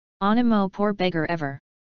Animo, poor beggar ever.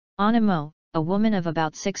 Animo, a woman of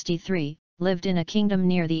about 63, lived in a kingdom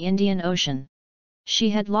near the Indian Ocean.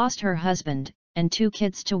 She had lost her husband, and 2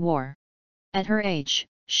 kids to war. At her age,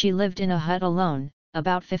 she lived in a hut alone,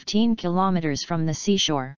 about 15 kilometers from the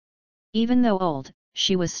seashore. Even though old,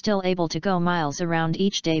 she was still able to go miles around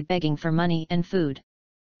each day begging for money and food.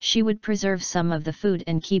 She would preserve some of the food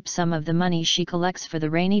and keep some of the money she collects for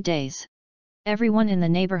the rainy days. Everyone in the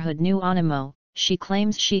neighborhood knew Animo. She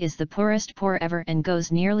claims she is the poorest poor ever and goes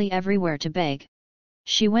nearly everywhere to beg.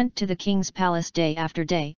 She went to the king's palace day after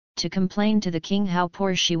day, to complain to the king how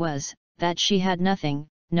poor she was, that she had nothing,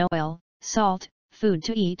 no oil, salt, food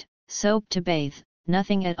to eat, soap to bathe,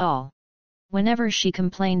 nothing at all. Whenever she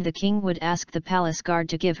complained, the king would ask the palace guard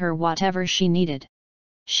to give her whatever she needed.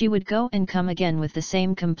 She would go and come again with the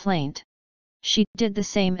same complaint. She did the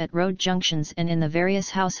same at road junctions and in the various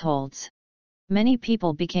households. Many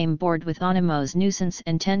people became bored with Animo's nuisance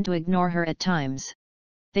and tend to ignore her at times.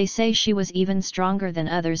 They say she was even stronger than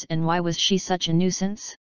others, and why was she such a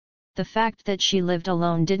nuisance? The fact that she lived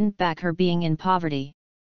alone didn't back her being in poverty.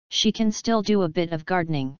 She can still do a bit of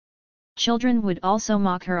gardening. Children would also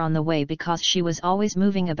mock her on the way because she was always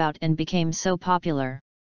moving about and became so popular.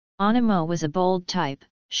 Animo was a bold type.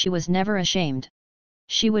 She was never ashamed.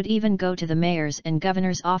 She would even go to the mayor's and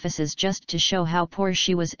governor's offices just to show how poor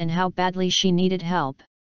she was and how badly she needed help.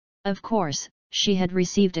 Of course, she had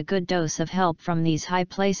received a good dose of help from these high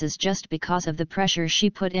places just because of the pressure she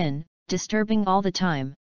put in, disturbing all the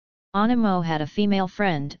time. Animo had a female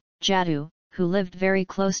friend, Jadu, who lived very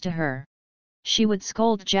close to her. She would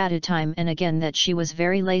scold Jadu time and again that she was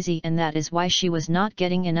very lazy and that is why she was not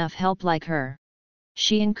getting enough help like her.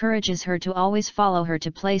 She encourages her to always follow her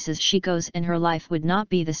to places she goes, and her life would not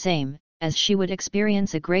be the same, as she would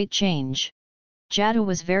experience a great change. Jadu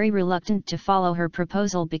was very reluctant to follow her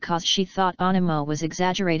proposal because she thought Animo was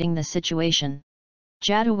exaggerating the situation.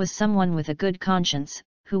 Jadu was someone with a good conscience,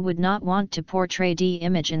 who would not want to portray the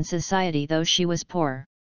image in society though she was poor.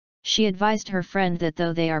 She advised her friend that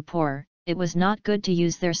though they are poor, it was not good to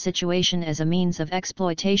use their situation as a means of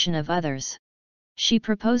exploitation of others. She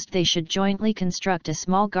proposed they should jointly construct a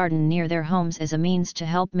small garden near their homes as a means to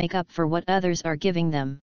help make up for what others are giving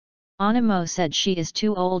them. Animo said she is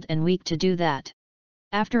too old and weak to do that.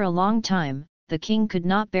 After a long time, the king could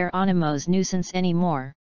not bear Animo's nuisance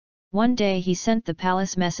anymore. One day he sent the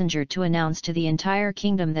palace messenger to announce to the entire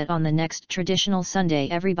kingdom that on the next traditional Sunday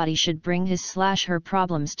everybody should bring his/her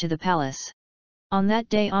problems to the palace. On that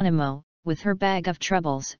day Animo, with her bag of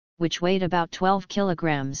troubles, which weighed about 12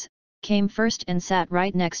 kilograms, came first and sat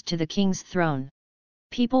right next to the king's throne.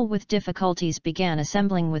 People with difficulties began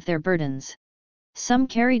assembling with their burdens. Some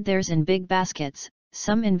carried theirs in big baskets,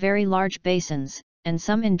 some in very large basins, and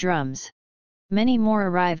some in drums. Many more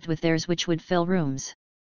arrived with theirs which would fill rooms.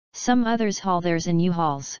 Some others haul theirs in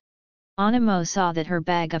U-hauls. Animo saw that her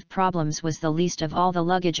bag of problems was the least of all the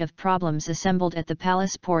luggage of problems assembled at the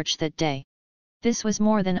palace porch that day. This was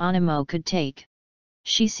more than Animo could take.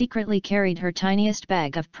 She secretly carried her tiniest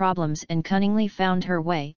bag of problems and cunningly found her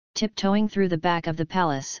way, tiptoeing through the back of the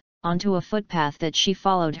palace, onto a footpath that she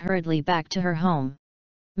followed hurriedly back to her home.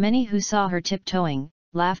 Many who saw her tiptoeing,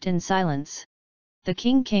 laughed in silence. The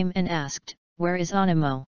king came and asked, "Where is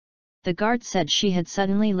Animo?" The guard said she had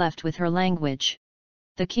suddenly left with her language.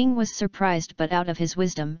 The king was surprised but out of his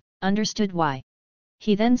wisdom, understood why.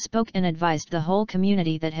 He then spoke and advised the whole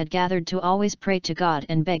community that had gathered to always pray to God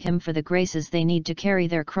and beg Him for the graces they need to carry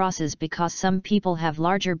their crosses because some people have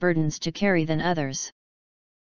larger burdens to carry than others.